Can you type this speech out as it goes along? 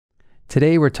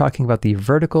Today we're talking about the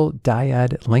vertical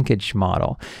dyad linkage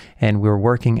model, and we're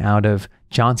working out of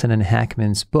Johnson and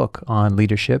Hackman's book on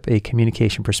leadership, A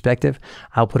Communication Perspective.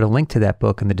 I'll put a link to that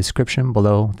book in the description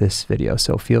below this video,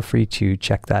 so feel free to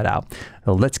check that out.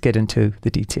 So let's get into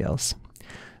the details.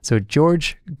 So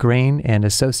George Graen and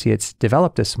Associates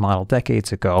developed this model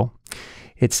decades ago.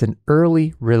 It's an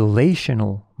early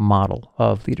relational model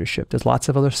of leadership. There's lots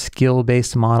of other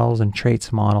skill-based models and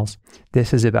traits models.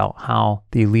 This is about how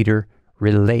the leader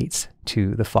relates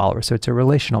to the follower. So it's a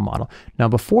relational model. Now,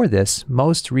 before this,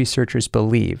 most researchers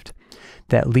believed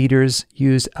that leaders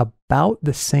use about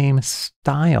the same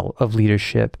style of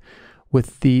leadership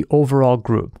with the overall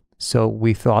group. So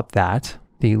we thought that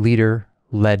the leader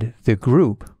led the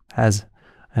group as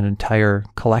an entire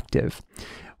collective.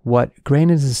 What Graen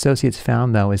and Associates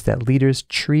found, though, is that leaders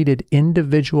treated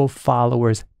individual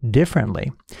followers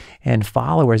differently, and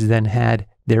followers then had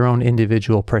their own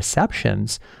individual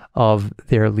perceptions of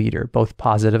their leader, both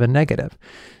positive and negative.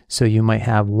 So you might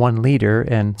have one leader,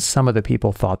 and some of the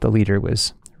people thought the leader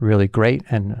was really great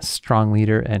and a strong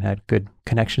leader and had good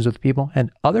connections with people,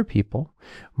 and other people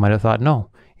might have thought, no,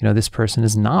 this person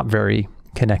is not very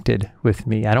connected with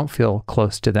me. I don't feel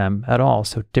close to them at all.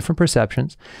 So different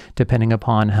perceptions depending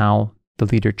upon how the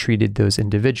leader treated those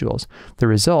individuals. The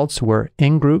results were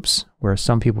in groups where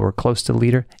some people were close to the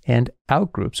leader, and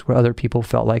out groups where other people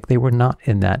felt like they were not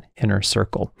in that inner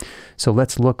circle. So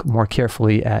let's look more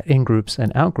carefully at in groups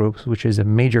and out groups, which is a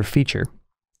major feature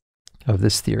of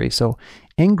this theory. So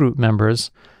in-group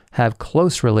members have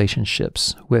close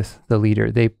relationships with the leader.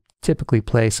 They typically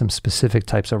play some specific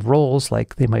types of roles,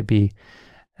 like they might be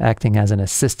acting as an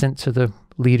assistant to the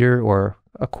leader, or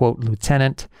a quote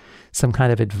lieutenant, some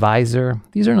kind of advisor.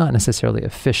 These are not necessarily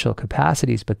official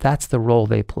capacities, but that's the role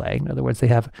they play. In other words,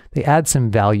 they add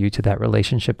some value to that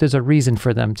relationship. There's a reason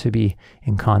for them to be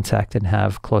in contact and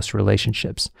have close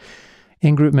relationships.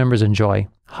 In-group members enjoy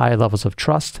high levels of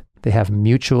trust. They have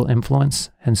mutual influence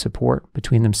and support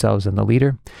between themselves and the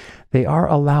leader. They are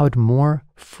allowed more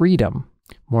freedom,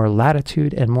 more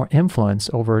latitude, and more influence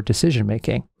over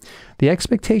decision-making. The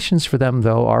expectations for them,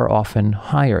 though, are often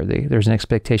higher. There's an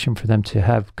expectation for them to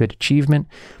have good achievement,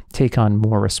 take on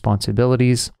more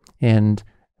responsibilities, and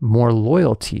more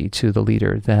loyalty to the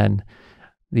leader than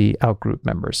the outgroup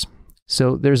members.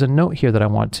 So there's a note here that I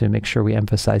want to make sure we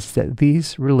emphasize, that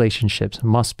these relationships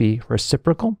must be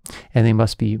reciprocal and they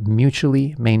must be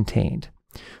mutually maintained.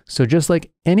 So just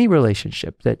like any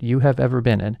relationship that you have ever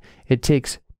been in, it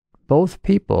takes both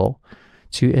people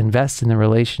to invest in the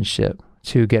relationship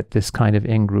to get this kind of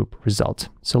in-group result.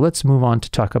 So let's move on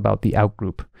to talk about the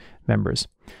out-group members.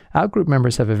 Out-group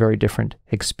members have a very different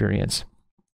experience.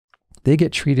 They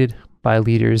get treated by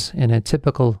leaders in a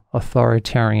typical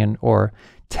authoritarian or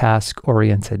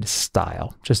task-oriented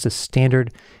style, just a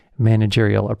standard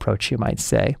managerial approach, you might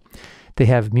say. They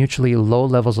have mutually low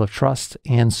levels of trust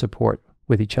and support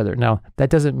with each other. Now, that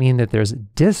doesn't mean that there's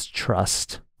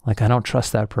distrust, like I don't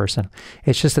trust that person.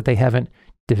 It's just that they haven't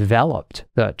developed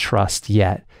the trust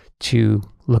yet to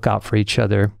look out for each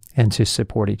other and to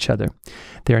support each other.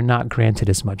 They're not granted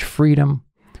as much freedom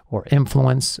or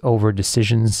influence over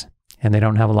decisions, and they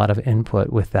don't have a lot of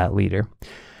input with that leader.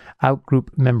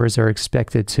 Outgroup members are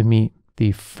expected to meet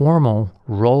the formal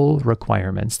role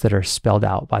requirements that are spelled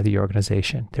out by the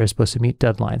organization. They're supposed to meet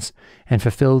deadlines and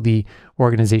fulfill the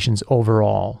organization's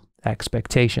overall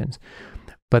expectations,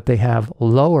 but they have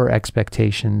lower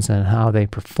expectations on how they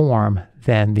perform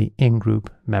than the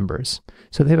in-group members.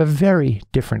 So they have a very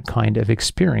different kind of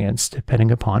experience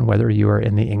depending upon whether you are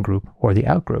in the in-group or the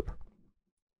out-group.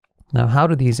 Now, how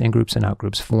do these in-groups and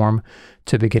out-groups form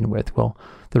to begin with? Well,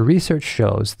 the research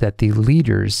shows that the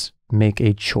leaders make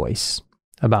a choice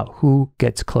about who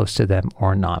gets close to them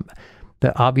or not.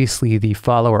 That obviously the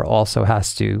follower also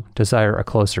has to desire a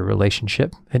closer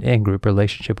relationship, an in-group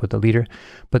relationship with the leader,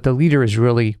 but the leader is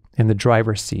really in the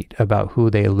driver's seat about who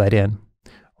they let in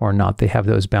or not. They have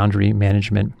those boundary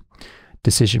management,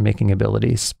 decision-making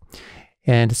abilities.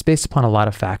 And it's based upon a lot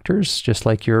of factors, just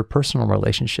like your personal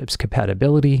relationships: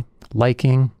 compatibility,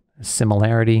 liking,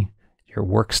 similarity, your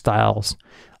work styles.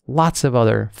 Lots of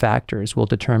other factors will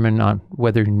determine on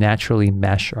whether you naturally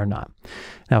mesh or not.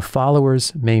 Now,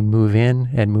 followers may move in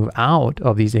and move out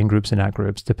of these in-groups and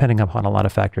out-groups depending upon a lot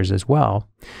of factors as well,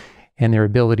 and their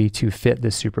ability to fit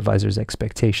the supervisor's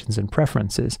expectations and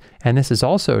preferences. And this is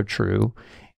also true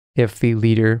if the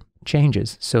leader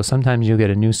changes. So sometimes you'll get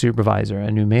a new supervisor,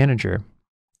 a new manager,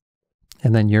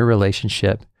 and then your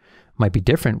relationship might be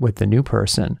different with the new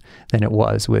person than it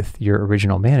was with your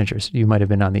original managers. You might have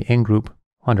been on the in-group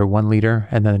under one leader,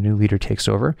 and then a new leader takes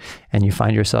over, and you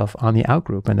find yourself on the out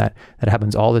group, and that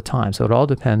happens all the time. So it all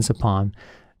depends upon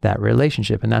that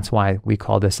relationship, and that's why we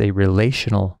call this a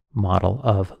relational model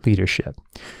of leadership.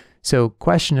 So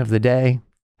question of the day,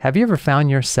 have you ever found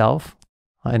yourself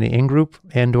in the in-group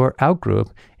and or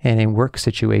out-group in a work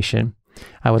situation?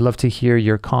 I would love to hear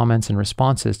your comments and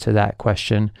responses to that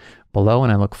question below,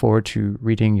 and I look forward to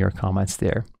reading your comments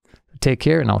there. Take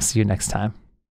care, and I'll see you next time.